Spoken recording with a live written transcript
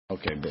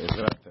Okay,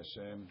 Be'ezrat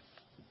Hashem,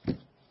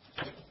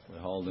 we're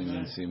holding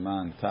in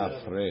Siman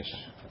Taf Resh,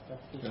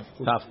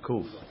 Taf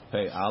Kuf,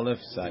 Pei Aleph,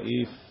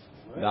 Saif,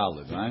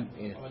 Daled, right?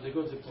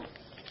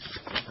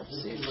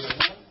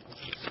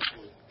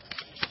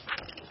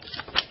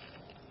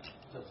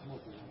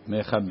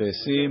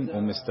 Mechabesim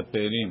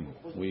u'mistaperim.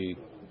 We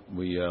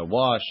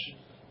wash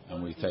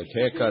and we take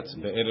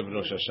haircuts be'erev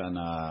Rosh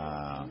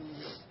Hashanah.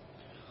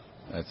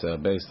 That's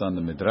based on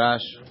the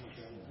Midrash.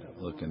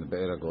 Look in the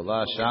Be'er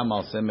HaGolah. Sham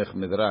al Semech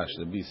Midrash.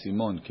 The Bi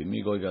Simon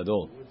Kimi Goy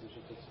Gadol.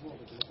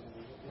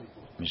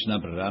 Mishnah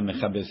Brera.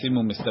 Mechabesim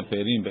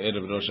u'mistaperim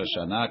be'erev Rosh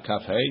Hashanah.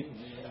 Kaf Hey.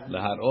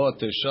 Leharot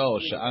Teshao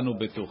she'anu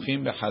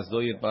betuchim b'chazdo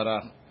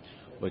yitbarach.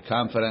 We're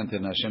confident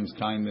in Hashem's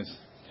kindness.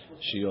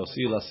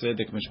 Sheyosi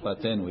lasedek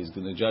mishpatenu. He's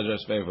going to judge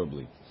us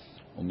favorably.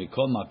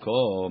 Umikol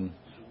makom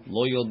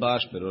lo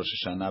yilbash beRosh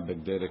Hashanah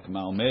begderek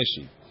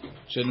ma'omeshi.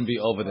 Shouldn't be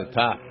over the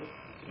top.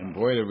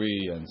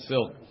 Embroidery and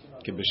silk.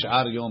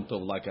 Kibishar Yom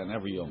Tov, like on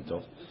every Yom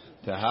Tov.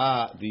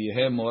 Taha, the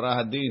Yehem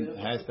Morah Hadin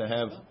has to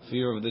have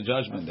fear of the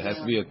judgment. There has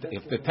to be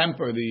have to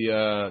temper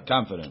the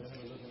confidence.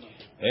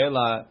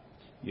 Ela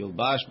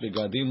Yilbash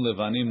Begadim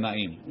Levanim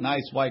Naim.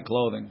 Nice white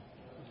clothing.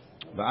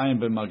 V'ayin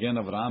b'magen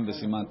Avraham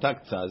b'siman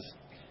taktzaz.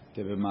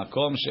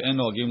 B'makom she'en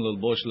noagim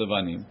l'lbosh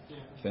levanim.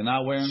 If they're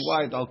not wearing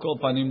white, al kol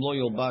panim lo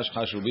yilbash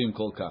chashuvim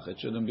kol kach. It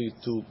shouldn't be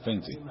too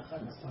fancy.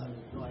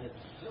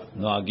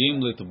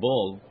 Noagim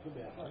l'tbol.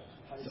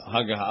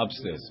 Hagah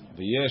upstairs.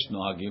 V'yesh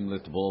noagim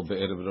l'tbol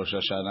be'erev Rosh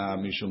Hashanah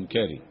mishum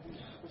keri.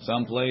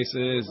 Some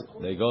places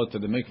they go to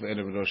the mikveh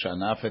erev Rosh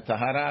Hashanah for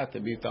tahara, to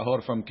be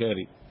tahor from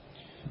keri.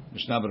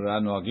 Mishnah Berurah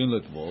noagim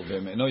l'tbol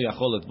ve'me'no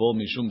yachol l'tbol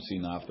mishum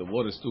sinah. If the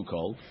water is too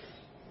cold,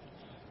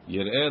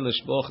 Yir'eh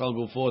l'shpoch al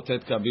gufo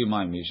tet kabim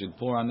mayim. He should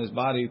pour on his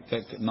body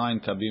 9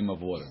 kabim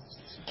of water.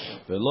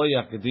 Ve'lo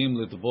yakdim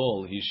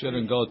l'tbol. He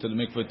shouldn't go to the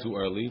mikveh too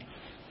early.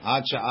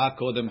 Ad sha'ah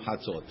kodem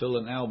hatzot. Till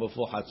an hour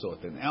before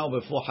hatzot. An hour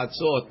before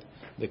hatzot,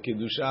 the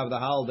Kiddushah of the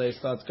holiday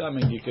starts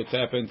coming. You could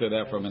tap into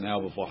that from an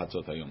hour before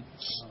Hatzot Hayom.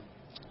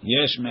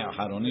 Yesh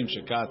me'acharonim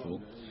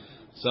shekatvu.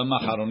 Some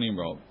acharonim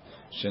wrote,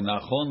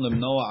 Shenachon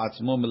lemnoa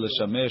atzmo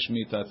meleshamesh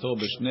mitato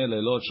b'shnei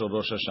leilot shel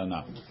Rosh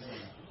Hashanah.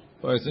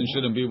 Person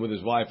shouldn't be with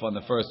his wife on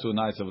the first 2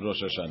 nights of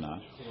Rosh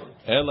Hashanah.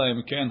 Ela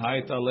imken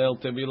hayta leil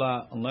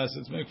tevila, unless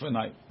it's mikveh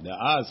night.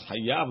 De'az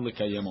hayav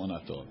lekayem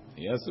onato.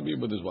 He has to be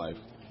with his wife.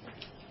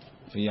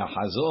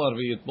 V'yachazor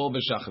v'yitbol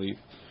b'shachrit,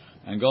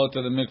 and go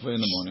to the mikveh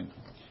in the morning.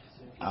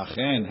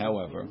 Achen,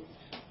 however,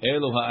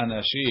 elu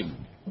ha'anashim,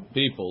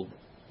 people,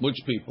 which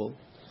people?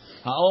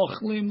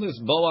 Ha'ochlim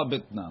lisboa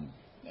bitnam.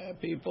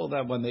 People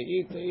that when they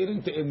eat, they're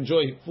eating to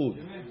enjoy food.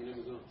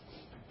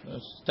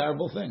 That's a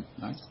terrible thing,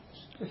 right?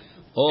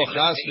 O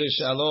chas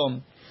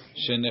v'shalom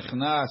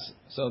shenichnas.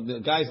 So the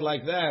guys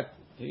like that,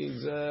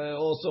 he's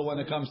also when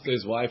it comes to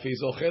his wife,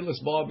 he's ochel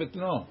lisboa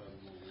bitno,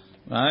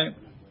 right?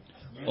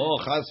 O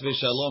chas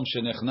v'shalom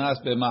shenichnas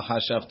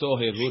b'machashavto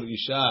hirhur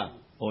isha,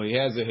 or he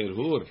has a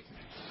hirhur.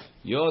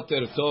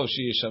 Yoter tov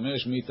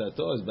she'yishamesh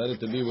mitato. It's better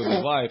to be with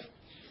his wife.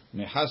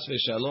 Mechas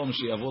v'shalom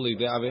she'yavo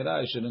lidei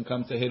avera. He shouldn't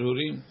come to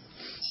hirurim.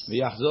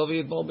 V'yachzov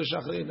yitbol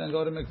b'shachrit and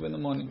go to mikveh in the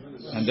morning.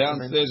 And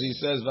downstairs he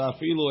says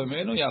v'afilu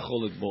emenu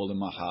yachol itbol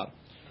lemachar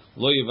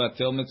lo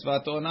yivatel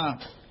mitzvat ona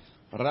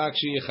rak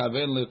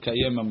sheyichaven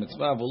lekayem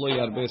hamitzvah v'lo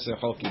yarbe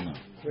sechok imam.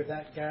 With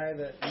that guy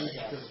that needs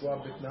to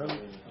swap Vietnam,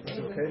 it's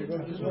okay to go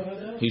to his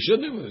wife? He should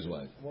be with his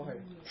wife. Why?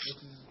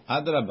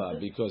 Adrabah,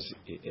 because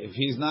if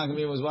he's not going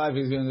to be with his wife,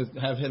 he's going to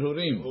have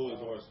hirurim.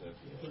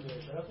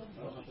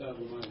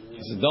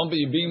 He said, don't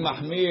be being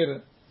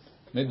mahmir,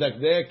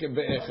 medakdek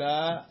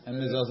be'echa,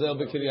 and mezazel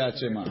b'kiryat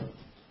shema.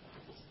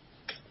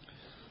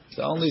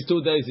 So only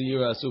 2 days a year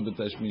asu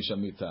b'tashmish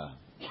hamita.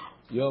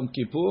 Yom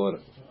Kippur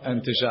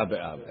and Tisha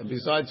B'Av. And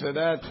besides for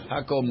that,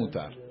 hakol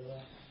mutar.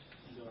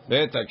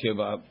 Beit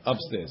HaKevar,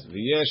 upstairs.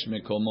 V'yesh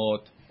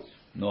mekomot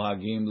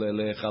nohagim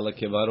lelecha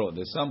lekevarot.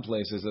 There's some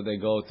places that they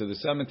go to the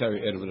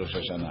cemetery erev Rosh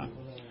Hashanah.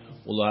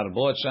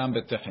 Ulaharbot sham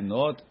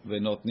betechinot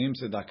venotnim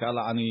tzedakah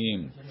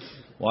la'aniyim.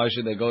 Why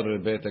should they go to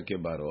the Beit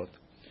HaKevarot?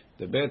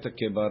 The Beit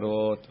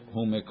HaKevarot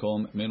hu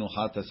mekom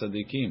menuchat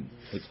haSadikim.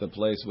 It's the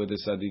place where the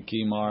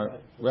Sadikim are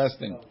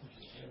resting.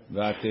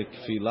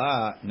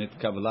 V'atekfilah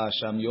nitkavla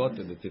sham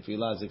yoter. The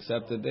tefillah is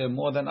accepted there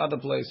more than other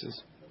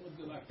places.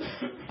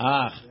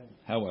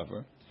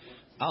 However,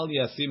 al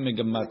yasim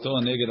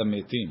megamato neged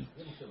hametim.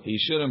 He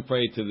shouldn't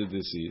pray to the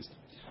deceased.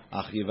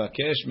 Ach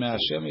yivakesh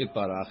me'Hashem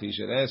yitbarach. He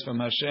should ask from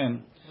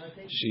Hashem,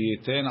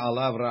 sheyiten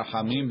alav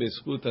rachamim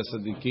b'zchut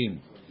haSadikim,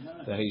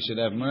 that He should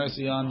have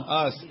mercy on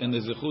us in the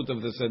zechut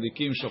of the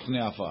Sadikim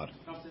shochnei afar.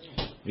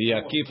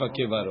 V'yakif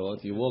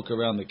hakevarot. You walk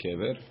around the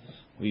kever.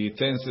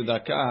 V'yiten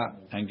tzedakah,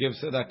 and give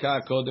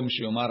tzedakah kodem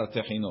sheyomar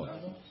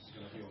hatechinot.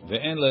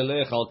 Ve'en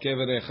lelech al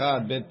kever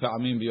echad bet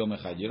pa'amim b'yom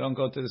echad. You don't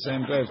go to the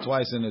same grave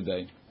twice in a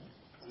day.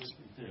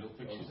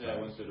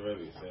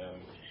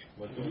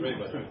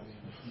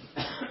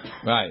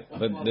 Right,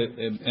 but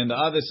in the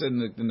others in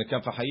the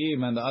Kaf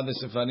HaChaim and the other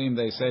Sefarim,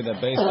 they say that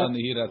based on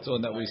the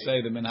Hiratzon that we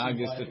say, the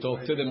minhag is to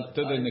talk to the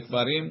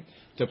Nikbarim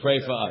to pray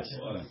for us.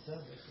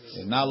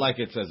 Not like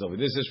it says over.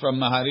 This is from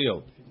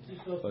Maharil.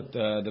 But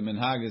the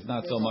minhag is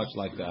not so much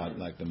like that,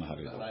 like the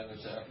Maharil.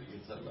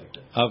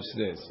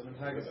 Upstairs.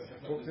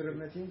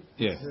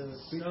 Yeah.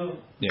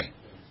 Yeah.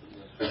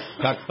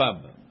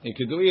 Kakpab. You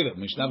could do either.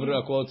 Mishnah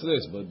Berurah quotes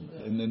this, but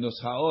in the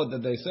Nushaot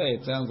that they say,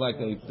 it sounds like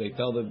they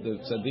tell the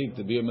tzaddik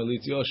to be a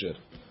Melitz Yosher.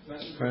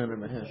 Pray on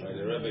behalf.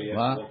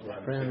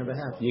 What? Pray on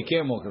behalf. You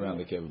can't walk around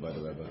the kibbutz by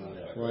the Rebbe.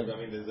 What?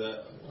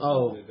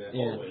 Oh,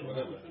 yeah.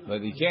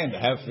 But you can't. The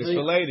half is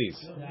for ladies.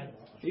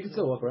 You can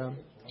still walk around.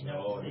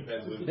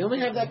 They only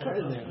have that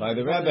curtain there. By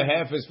the Rebbe,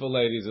 half is for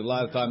ladies. A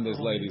lot of times there's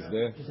ladies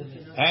there.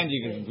 And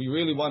if you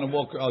really want to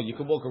walk, you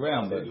can walk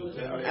around, but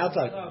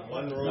outside.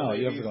 No,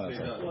 you have to go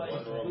outside.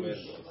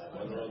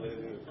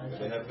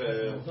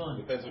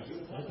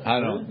 I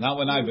don't know. Not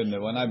when I've been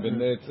there. When I've been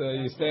there, it's,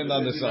 you stand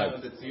on the side.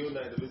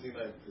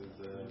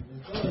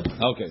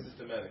 Okay.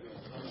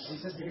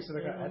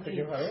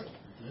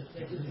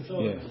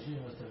 Yeah.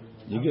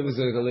 You give us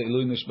a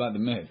Lui Nishmat the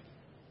Meher.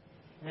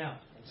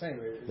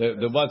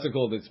 The what's it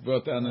called? It's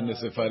brought down in the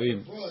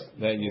Sefarim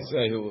that you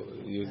say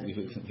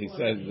he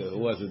says who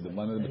was it?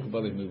 One of the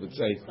Mekubalim would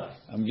say,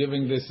 "I'm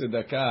giving this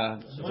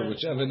tzedakah to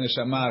whichever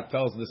neshama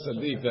tells the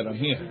tzaddik that I'm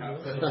here."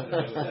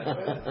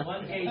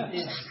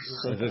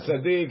 The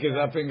tzaddik is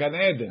up in Gan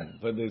Eden,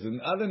 but there's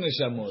another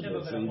neshamot.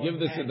 So you give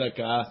the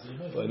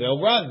tzedakah, but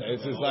they'll run.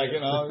 It's just like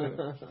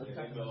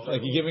it's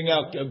like you're giving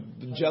out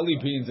jelly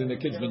beans in the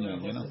kids'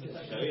 minyan,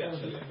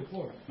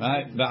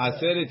 Right?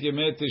 Ba'aseret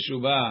Yemei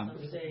Teshuvah.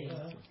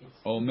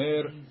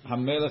 Omer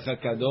Hamelech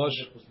HaKadosh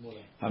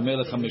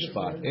Hamelech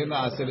HaMishpat. In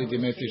Aseret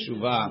Yemei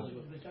Teshuvah,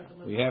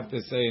 we have to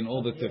say in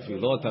all the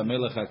tefillot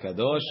Hamelech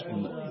HaKadosh,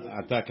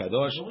 Ata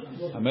Kadosh,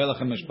 Hamelech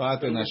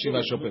HaMishpat, and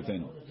Hashiva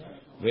Shopetenu.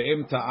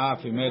 Ve'im ta'af,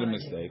 if he made a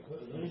mistake,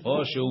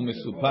 or she'u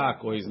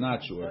mesupak, or he's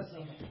not sure.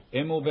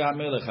 Emu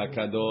ve'Hamelech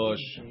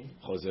HaKadosh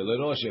Chozer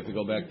lerosh. You have to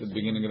go back to the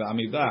beginning of the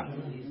Amidah.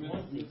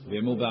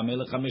 Ve'emu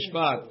ve'Hamelech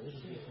HaMishpat.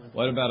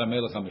 What about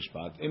Hamelech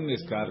HaMishpat? Im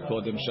niskar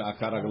kodem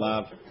she'akar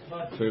aglav.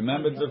 If you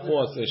remembered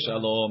before, say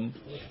Shalom,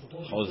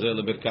 Chozer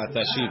lebirkat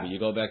Hashiva. You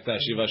go back to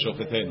Hashiva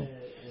Shofetenu.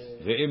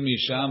 Ve'im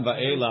misham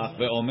va'elach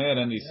ve'omer,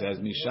 and he says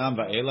misham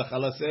va'elach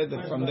ala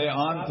seder, from there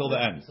on till the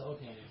end.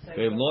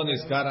 Ve'im lo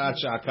niskar ad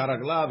she'akar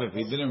aglav. If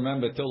he didn't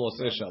remember till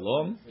say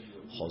Shalom,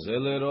 Chozer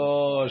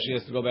lerosh, he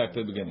has to go back to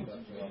the beginning.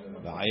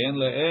 Va'ayen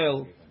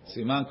le'el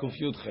siman kuf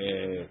yud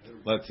chet.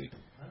 Let's see.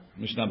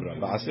 Mishnah Berurah.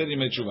 Ba'aser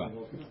yimei teshuvah.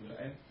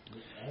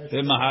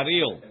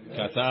 Maharil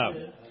katav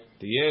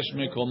tiyesh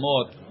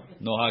mekomot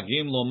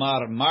nohagim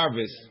lomar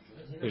marvis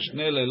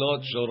b'shnei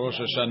lelot shel Rosh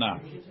Hashanah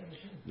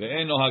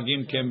ve'en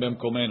nohagim kem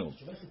b'mkomenu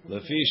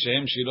lefi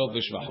shehem shirot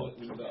v'shvachot.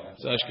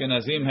 So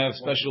Ashkenazim have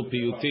special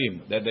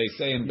piyutim that they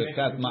say in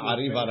Birkat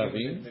Ma'ariv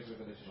Aravim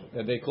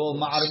that they call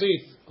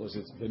Ma'arvit because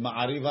it's the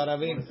Ma'ariv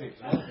Aravim.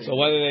 So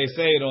whether they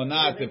say it or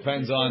not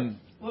depends on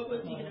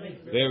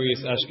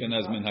various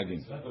Ashkenaz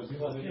minhagim.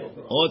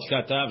 Od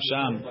katav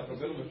sham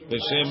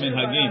b'shem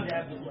minhagim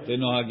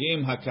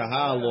tenohagim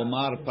hakahal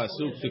lomar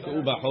pasuk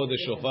tik'u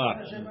b'chodesh shofar,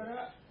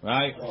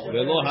 right?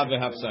 Velo have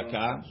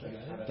hafsaka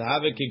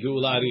tahave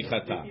kigula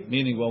arichata.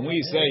 Meaning when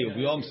we say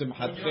Yom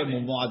Simchatchem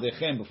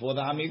u'Moadechem before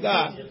the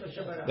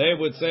Hamidah, they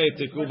would say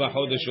tik'u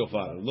b'chodesh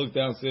shofar. Look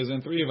downstairs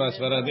in 3 of us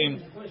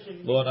Faradim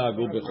lo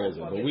nagu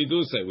b'chol. But we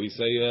do say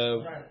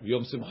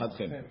Yom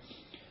Simchatchem.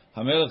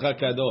 Hamelech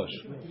HaKadosh.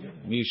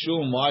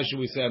 Mishum, why should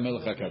we say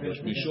Hamelech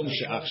HaKadosh? Mishum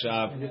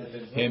she'achshav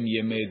hem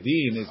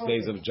yemedin, it's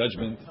days of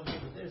judgment.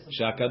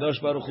 She'akadosh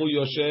Baruch Hu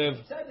yoshev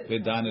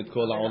v'dan et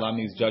kol ha'olam,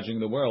 he's judging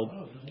the world.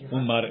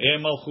 Umar'eh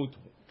malchut.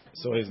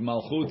 So his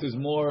malchut is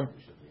more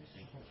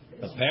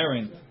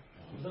apparent.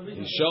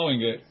 He's showing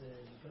it.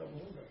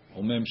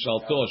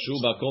 Umemshalto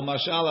shu b'kol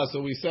mashala, so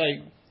we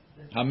say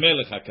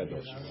Hamelech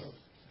HaKadosh.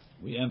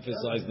 We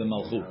emphasize the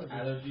malchut.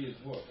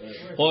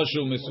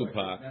 Oshu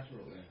mesupak.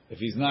 If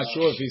he's not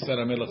sure if he said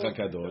Hamelech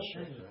HaKadosh,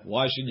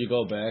 why should you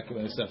go back?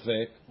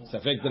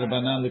 Safek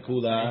d'Rabanan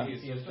l'kula,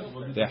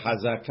 the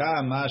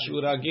Hazaka mashu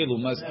ragil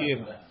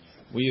u'maskir.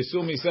 We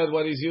assume he said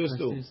what he's used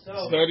to. It's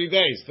 30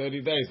 days.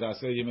 30 days. I'll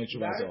say you make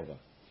sure it's over.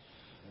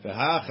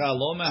 V'hacha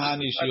lo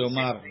mehani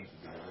shiomar.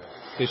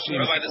 Rabbi,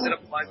 does it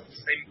apply the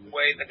same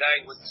way the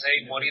guy would say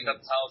Morid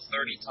Atal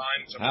 30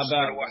 times or How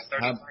about,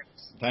 30 times?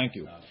 Thank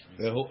you.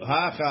 It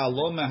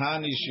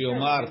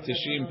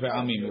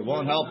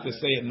won't help to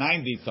say it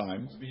 90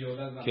 times. What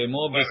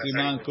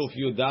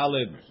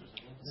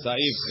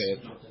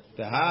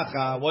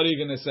are you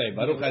going to say?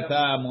 Baruch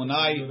atah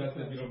Amunai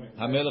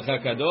Hamelech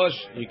HaKadosh.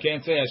 You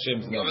can't say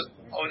Hashem's name.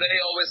 Oh, they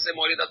always say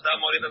Morid Atal.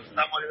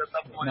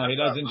 No, he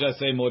doesn't just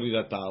say Morid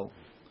Atal.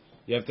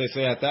 You have to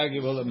say Atag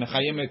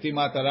Mechayim Etim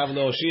Atarav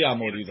Leoshia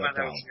Morid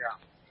Atal.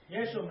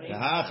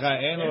 Tahacha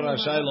eno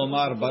rashai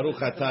lomar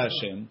Baruch atah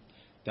Hashem.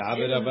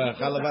 Ta'aber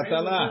Abacha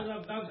Levatala.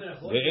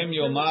 Ve'im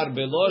Yomar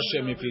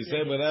Beloshem, if he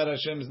say without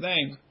Hashem's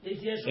name,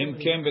 Im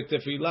Kem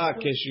B'Tefillah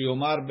Kesh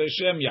Yomar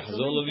B'Shem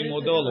Yachzol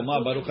Limodo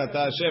Lomar Baruch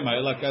Atah Hashem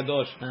Ha'el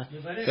HaKadosh.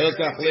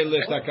 Hilkach Lil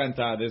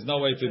Takanta. There's no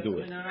way to do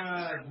it.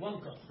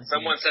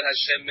 Someone said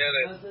Hashem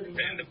Mered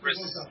in the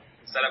verse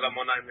instead of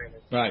Amonai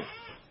Mered. Right.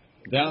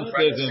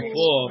 Downstairs in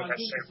 4,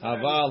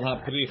 Aval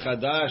hapri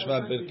chadash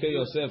v'berkei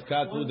Yosef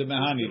katvu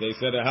demehani. They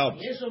said it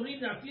helps.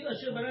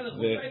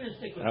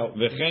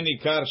 V'chen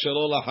ikar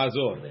shelo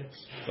lachazor.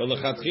 So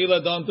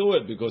lechatchila don't do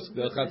it because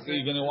lechatchila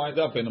you're going to wind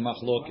up in a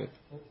machloket.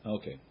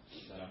 Okay.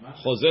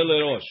 Chozel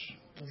lerosh.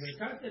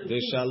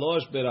 The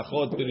shalosh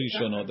berachot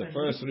berishono. The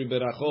first 3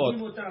 berachot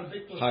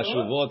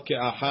hashuvot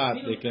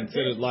ke'achat. They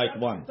considered like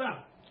one.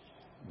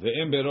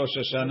 Ve'im berosh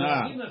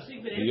Hashanah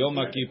v'yom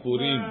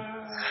HaKippurim.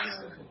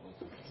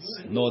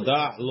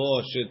 Noda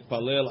lo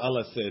shitpalel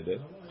ala seder.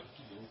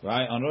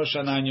 Right? On Rosh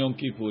Hashanah and Yom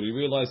Kippur, he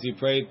realized he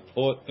prayed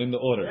in the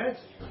order.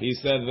 He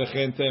said,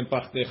 V'chentem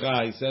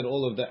pachtecha. He said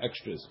all of the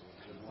extras.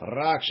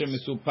 Rak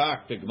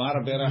shemesupak,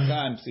 tegmar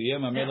beracha,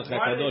 Siyem HaMelech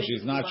HaKadosh.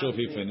 He's not sure if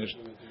he finished.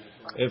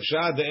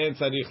 Efshad de'en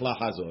tzarich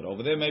lachazor.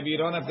 Over there, maybe you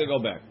don't have to go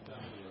back.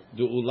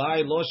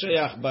 Du'ulai lo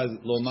sheyach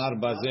lomar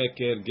bazeh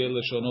ke'ergel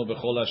leshono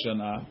b'chol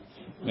hashana.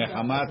 He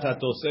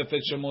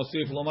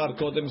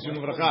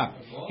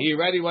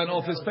already went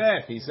off his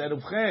path. He said,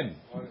 Ubchen.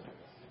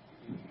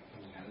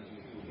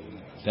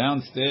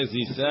 Downstairs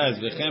he says,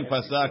 V'chem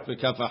pasak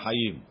v'kaf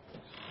ha'chayim.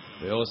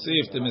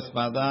 Ve'osif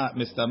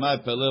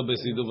mistamad pelel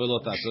b'sidu v'lo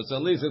taso. So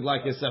at least it's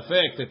like a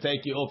safek to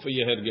take you off for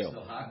your hergel.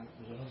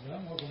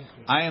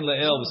 Ayin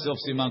le'el v'sof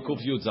siman kuf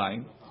yud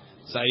zayin.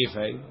 Saif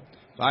hey.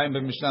 Ayin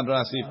b'mishnah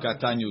brasif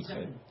katan yud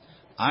chet.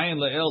 Ayin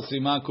le'el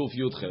siman kuf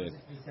yud chet.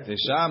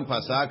 Tesham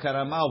pasak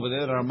harama over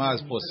there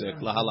Ramaz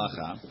posek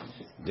lahalacha.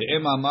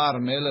 De'em amar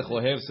melech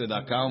ohev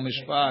tzedakah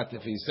u'mishpat.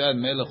 If he said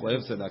melech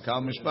ohev tzedakah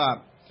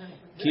u'mishpat,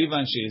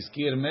 kivan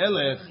she'izkir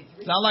melech,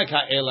 it's not like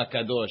ha'el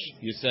hakadosh.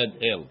 You said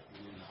el.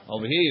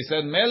 Over here you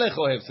said melech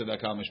ohev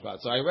tzedakah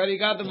u'mishpat. So I already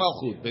got the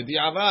malchut.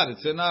 B'di'avad,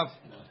 it's enough.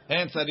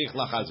 En tzarich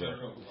lachazor.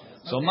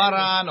 So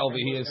Maran over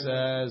here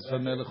says for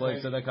melech ohev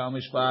tzedakah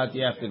u'mishpat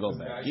you have to go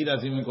back. He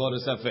doesn't even go to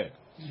safek.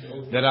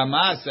 The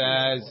Ramah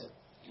says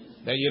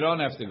that you don't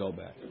have to go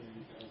back.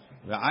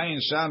 V'ayin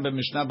sham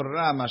b'mishnah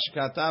brera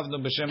mashkatavnu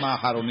b'shem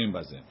ha'acharonim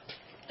bazeh.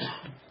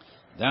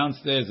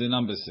 Downstairs in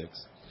number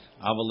 6.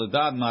 Aval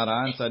ledat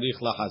maran tzarich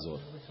lachazor.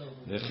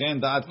 V'chen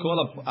da'at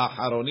kol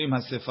ha'acharonim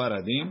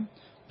ha'sefaradim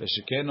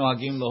v'sheken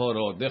nohagim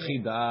lohorot.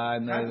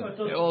 Dechidan.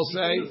 They all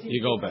say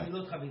you go back.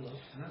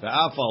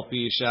 Ve'af al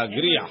pi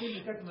she'agriach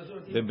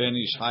the Ben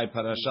Ish Chai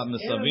parashat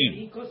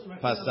Nesavim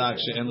pasak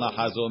she'en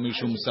lachazor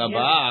mishum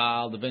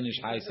sabal. The Ben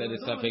Ish Chai said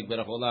it's safek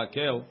berachol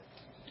ha'kel.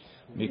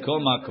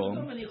 Mikol makom,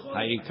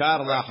 ha'ikar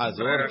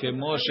lachazor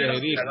kemo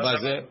sheherich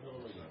bazeh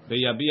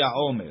beYabi'a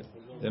Omer.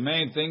 The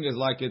main thing is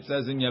like it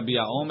says in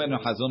Yabi'a Omer and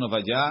Chazon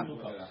Ovadia,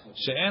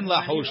 she'en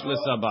lahush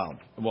lesabal.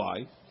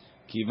 Why?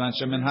 Kivan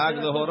shemenhag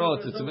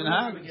lehorot. It's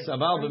menhag.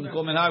 Sabal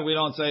b'mikol menhag. We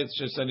don't say it's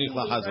sheherich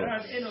lachazor.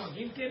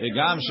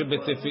 Egam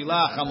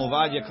shebetefila Cham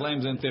Ovadia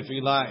claims in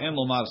tefila en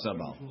lomar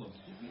sabal.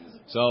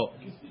 So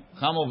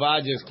Cham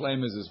Ovadia's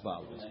claim is as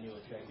follows.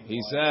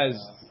 He says,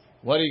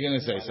 what are you going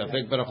to say?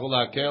 Safek berachol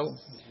ha'kel.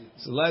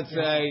 So let's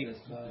say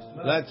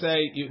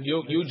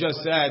you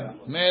just said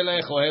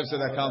melech ohev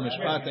tzedakah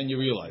mishpat and you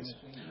realize.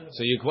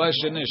 So your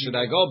question is, should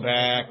I go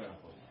back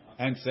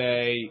and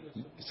say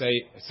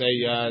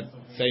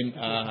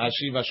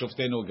hashiva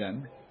shoftenu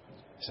again?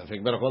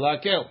 Safek berachol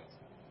ha'kel.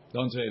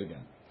 Don't say it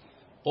again.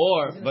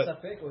 Or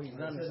but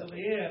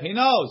he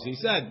knows. He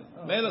said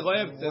melech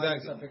ohev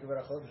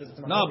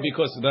tzedakah. No,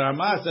 because the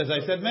Ramah says I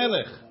said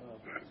melech,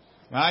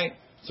 right?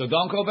 So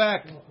don't go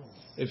back.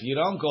 If you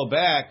don't go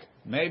back.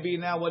 Maybe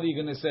now what are you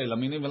going to say?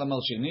 Laminim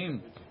v'lamalshinim?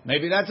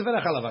 Maybe that's a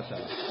verach alavatah.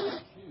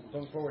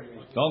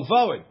 Going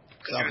forward.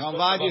 So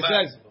Chamvadia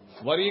says,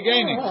 what are you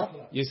gaining?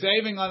 You're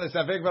saving on the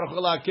safek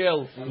berachol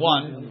ha'kel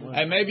 1,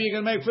 and maybe you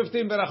can make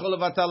 15 berachol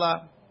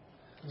ha'vatala.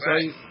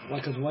 So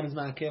because one is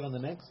ma'akel on the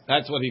next?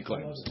 That's what he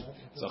claims.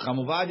 So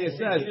Chamvadia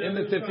says, in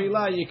the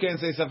tefillah you can't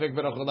say safek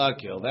berachol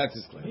ha'kel. That's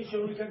his claim.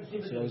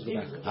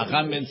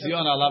 Hacham ben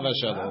Zion alav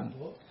shalom.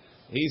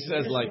 He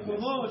says like this.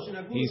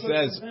 He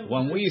says,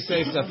 when we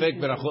say safek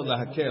berachot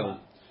lahakel,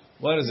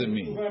 what does it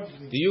mean?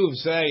 Do you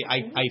say,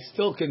 I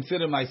still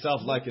consider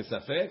myself like a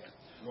safek?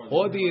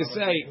 Or do you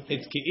say,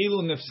 it's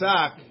ki'ilu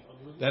nifsak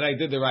that I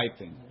did the right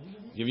thing?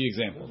 Give you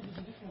an example.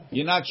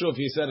 You're not sure if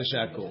you said a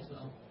shakol.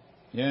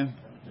 Yeah?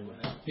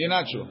 You're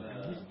not sure.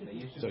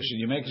 So should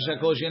you make a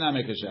shakol? Should you not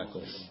make a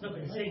shakol?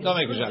 Don't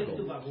make a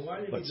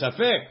shakol. But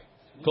safek,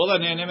 kol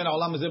ha'ne'enim min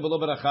ha'olam hazeh b'lo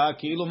beracha,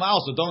 ki'ilu ma'al,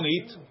 so don't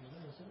eat.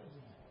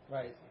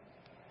 Right.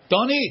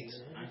 Don't eat.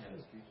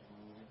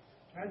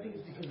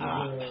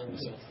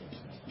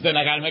 Then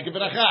I got to make a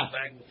beracha,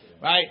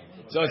 right?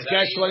 So it's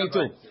catch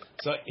 22.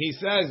 So he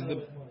says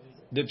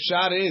the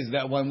pshat is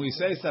that when we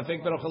say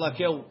safek berachol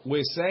ha'kel,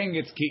 we're saying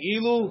it's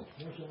ki'ilu.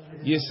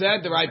 You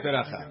said the right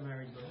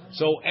beracha.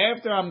 So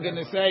after I'm going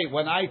to say,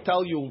 when I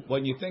tell you,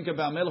 when you think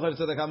about melech ohev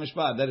tzedakah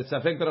mishpat, that it's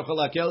safek berachol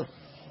ha'kel,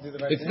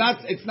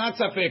 it's not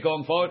safek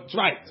going forward. It's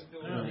right.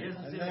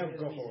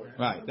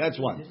 Right. That's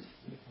one.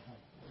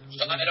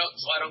 So I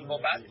don't go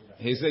back?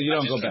 He said you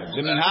don't go back.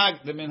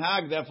 The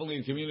minhag definitely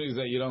in communities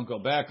that you don't go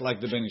back, like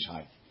the Ben Ish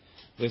Chai.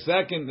 The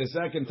second,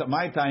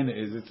 my time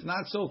is, it's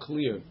not so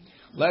clear.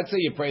 Let's say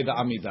you pray the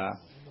Amidah,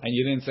 and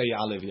you didn't say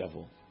Ya'alev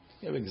Yavu.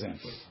 Give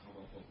examples.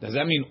 Does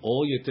that mean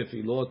all your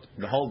tefillot,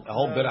 the whole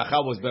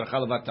beracha was beracha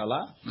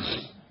levatala?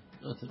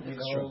 The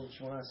whole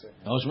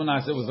The whole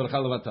 18 was beracha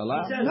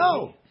levatala?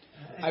 No.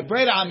 I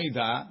prayed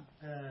Amidah.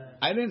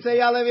 I didn't say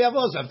Ya'aleh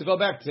V'yavo, so I have to go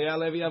back to say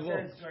Ya'aleh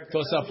V'yavo.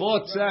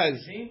 Tosafot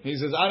says, he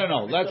says, I don't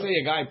know. Let's say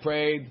a guy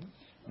prayed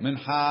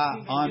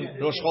Mincha on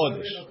Rosh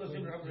Chodesh,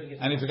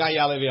 and he forgot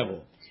Ya'aleh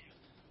V'yavo.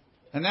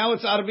 And now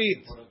it's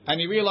Arbit, and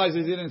he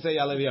realizes he didn't say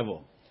Ya'aleh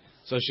V'yavo.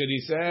 So should he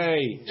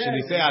say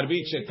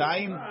Arbit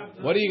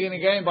Shetayim? What are you going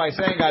to gain by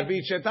saying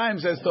Arbit Shetayim?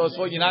 Says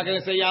Tosafot, you're not going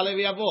to say Ya'aleh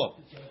V'yavo.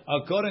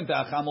 According to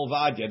Acham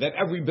Ovadia, that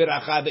every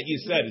beracha that you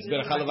said is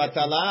beracha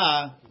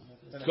levatala.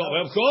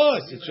 Of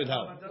course, it should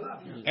help.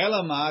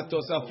 Elama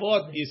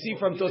Tosafot. You see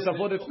from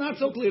Tosafot, it's not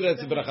so clear that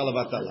it's beracha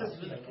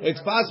levatala.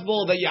 It's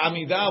possible that your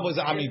Amidah was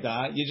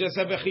Amidah. You just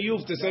have a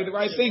chiyuv to say the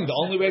right thing. The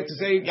only way to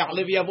say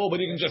Ya'aleh V'yavo, but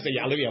you can just say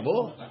Ya'aleh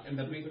V'yavo.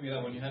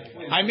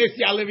 I missed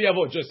Ya'aleh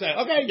V'yavo. Just say,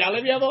 okay,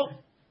 Ya'aleh V'yavo.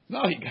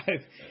 No, you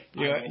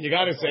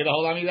got to say the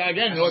whole Amidah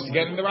again in order to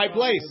get in the right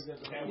place.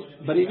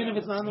 But even if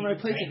it's not in the right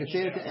place, you can say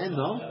it at the end,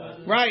 no?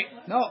 Right.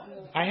 No.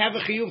 I have a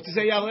chiyuv to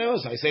say Ya'aleh V'yavo,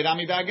 so I say the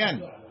Amidah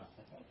again.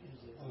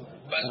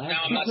 But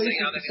now I'm not saying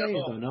Ya'aleh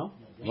V'yavo. No?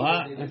 What?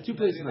 I have two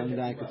places in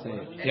Amidah I could say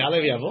it.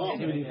 Ya'aleh V'yavo?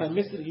 If I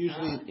missed it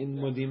usually in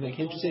Modim,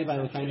 can't you say it by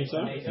the time you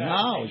start?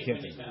 No, you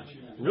can't say that.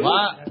 Really?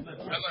 What?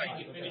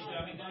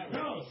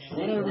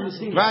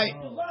 Right.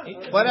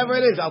 Whatever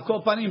it is, I'll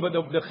call panim, but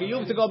the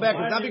chiyuv to go back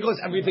is not because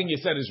everything you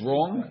said is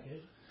wrong.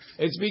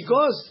 It's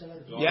because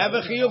you have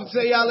a chiyuv to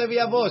say Ya'aleh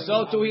V'yavo.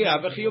 So too here, I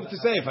have a chiyuv to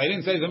say. If I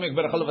didn't say Zemek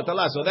Beracha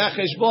Levatala, so that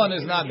cheshbon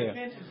is not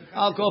there.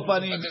 I'll call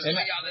panim. There's no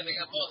Ya'aleh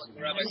V'yavo,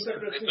 like Rabbi said.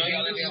 There's no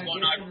Ya'aleh V'yavo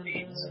on our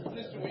feet.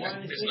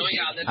 There's no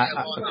Ya'aleh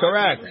V'yavo.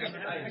 Correct.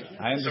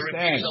 I So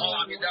repeating understand. the whole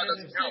Amidah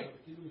doesn't help.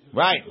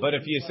 Right, but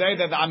if you say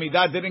that the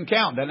Amidah didn't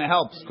count, then it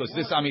helps, because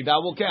this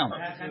Amidah will count.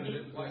 That's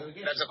according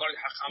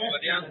to Chacham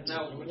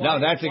Ovadia. No,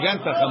 that's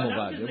against the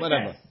Chamuvad.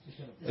 Whatever.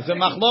 It's a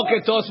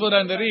machloket Tosfot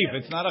and the Rif.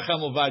 It's not a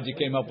Chamuvad you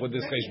came up with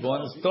this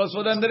cheshbon. It's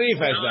Tosfot and the Rif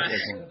has that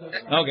cheshbon.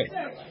 Okay.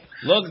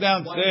 Look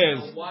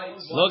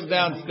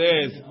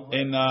downstairs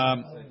in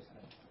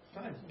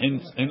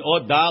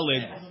Od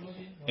Dalid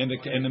in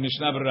the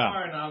Mishnah Berurah.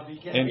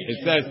 And it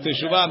says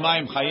Teshuvah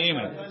Mayim Chayim.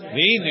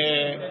 V'ine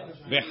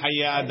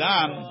v'chaye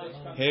Adam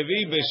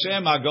hevi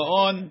b'shem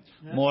Hagaon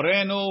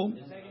Morenu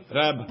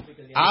Rab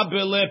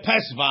Abele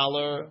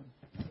Pesvaler.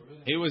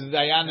 He was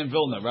Dayan in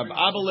Vilna. Rab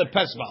Abele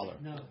Pesvaler.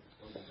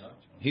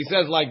 He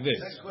says like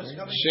this: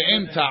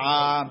 She'im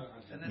ta'a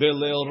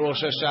b'leil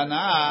Rosh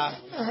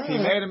Hashanah. He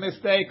made a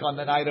mistake on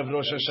the night of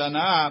Rosh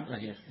Hashanah.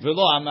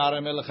 V'lo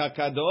amar Melech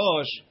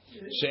HaKadosh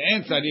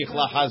she'en tzarich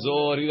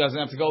lachazor. He doesn't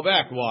have to go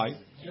back. Why?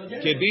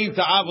 Kedin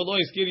ta'a v'lo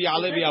iskir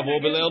Ya'aleh V'yavo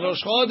b'leil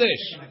Rosh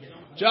Chodesh.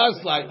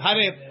 Just like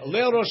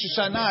Leil Rosh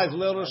Hashanah is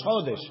Leil Rosh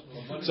Chodesh.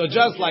 So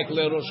just like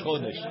Leil Rosh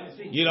Chodesh,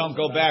 you don't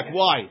go back.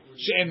 Why?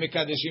 She'en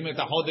mikadeshim et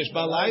hachodesh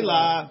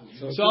balayla.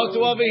 So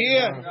too over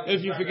here,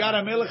 if you forgot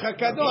a Melech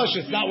HaKadosh,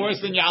 it's not worse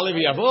than Ya'aleh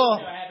V'yavo.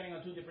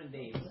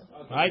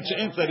 Right?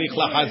 She'en tzarich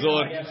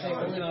lachazor.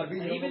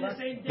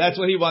 That's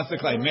what he wants to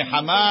claim.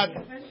 Mehamad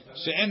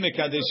she'en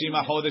mikadeshim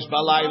hachodesh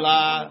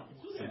balayla.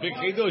 Big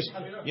chidush.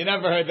 You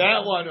never heard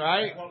that one,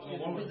 right?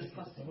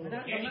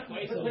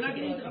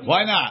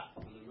 Why not?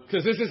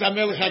 Because this is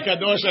Melech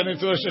HaKadosh and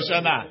it's Rosh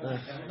Hashanah.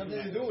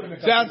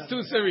 Sounds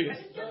too serious.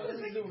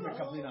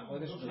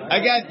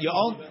 Again, you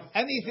own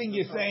anything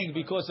you're saying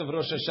because of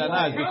Rosh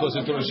Hashanah is because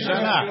it's Rosh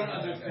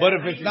Hashanah. But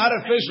if it's not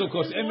official,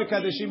 because Em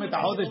Mekadeshim et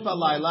HaChodesh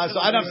Balayla, so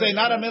I don't say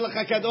not a Melech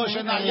HaKadosh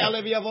and not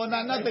Ya'aleh V'yavo,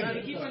 not nothing.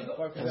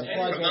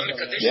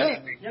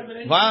 Yeah.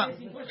 What?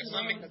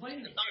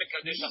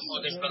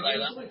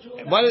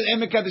 What does Em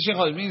Mekadeshim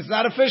Chodesh mean? It's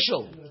not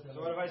official.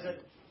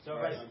 I don't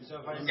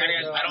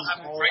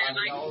have to pray at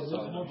night.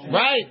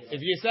 Right.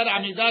 If you said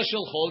Amidah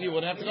Shulchol, you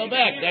wouldn't have to go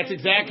back. That's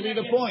exactly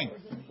the point.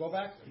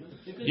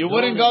 You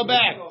wouldn't go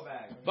back.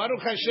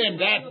 Baruch Hashem,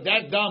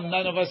 that dumb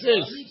none of us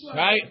is.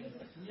 Right?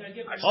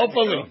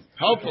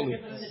 Hopefully.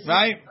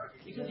 Right?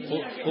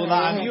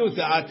 Ula Amiyut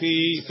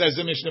Ati says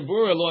the Mishnah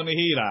Berurah Lo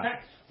Nehira.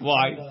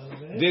 Why?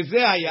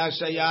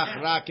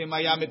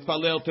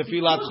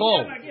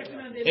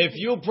 If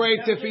you pray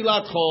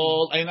Tefilat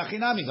Chol,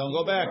 Einachinami, don't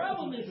go back.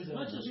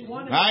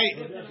 Right?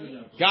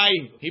 Guy,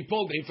 he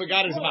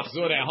forgot his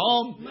machzor at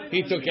home.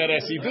 He took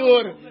Eres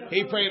Hidur.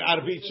 He prayed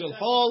Arbit Shel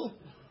Chol.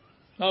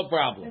 No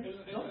problem.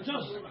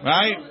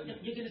 Right?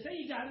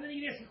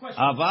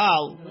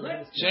 Aval,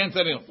 she'en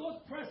tzarich.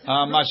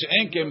 Ma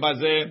she'en ken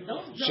bazeh,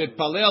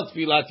 she'tpalel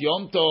tfilat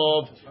Yom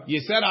Tov. You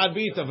said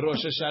Arbit of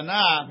Rosh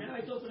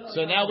Hashanah.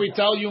 So now we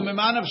tell you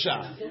Miman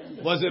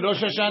Avshah. Was it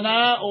Rosh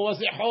Hashanah or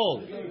was it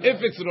Chol?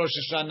 If it's Rosh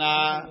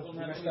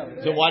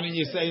Hashanah, so why didn't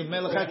you say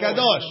Melech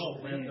HaKadosh?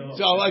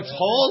 So it's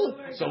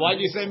Chol. So why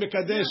did you say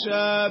Mekadesh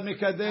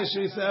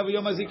Yisrael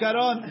Yom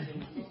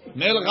HaZikaron?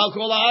 Melech Al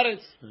Kol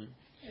Haaretz.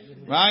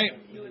 Right?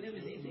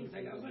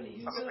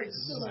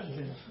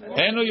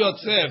 Enu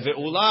Yotzeh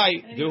ve'ulai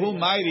dehu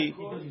Mairi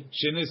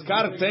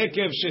shenizkar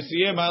tekev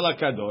shesiyem al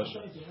HaKadosh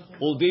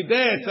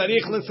uldideh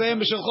tzarich l'sayim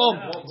b'shelchom.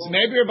 So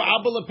maybe Rabbi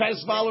Abba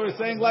Lepes follower is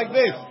saying like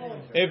this.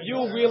 If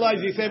you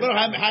realize, you say,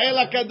 Ha'el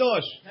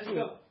HaKadosh,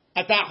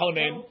 Ata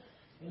Honen.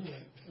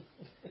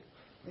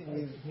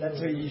 That's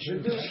what you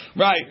should do.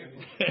 Right.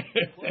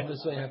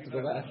 This way you have to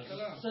go back.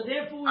 So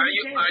therefore,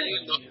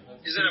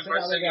 is it a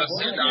person you'll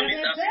sit down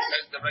that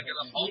says the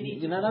regular phone?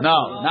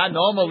 No, not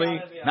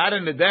normally, not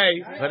in the day,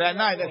 but at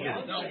night. That's it.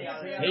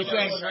 He's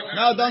saying,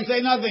 no, don't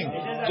say nothing.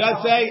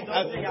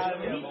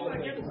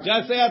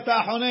 Just say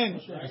Ata Honen.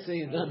 I say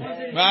you're done.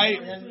 Right?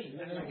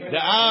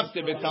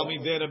 דאבתי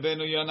בתלמידי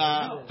רבנו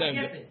יונה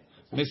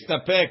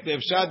מסתפק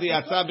דאפשר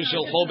דיעצה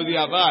בשלחו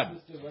בדיעבד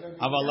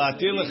אבל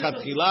להתיר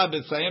לכתחילה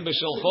בסיים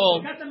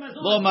בשלחו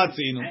לא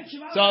מצינו.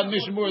 So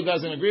Mishmur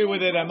doesn't agree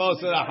with it and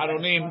most of the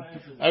Haronim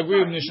agree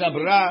with Mishnah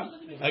Berurah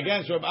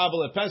against Reb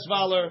Abel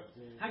Pesvaler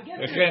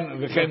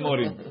וכן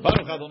מורים.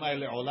 ברוך ה'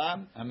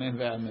 לעולם, אמן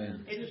ואמן.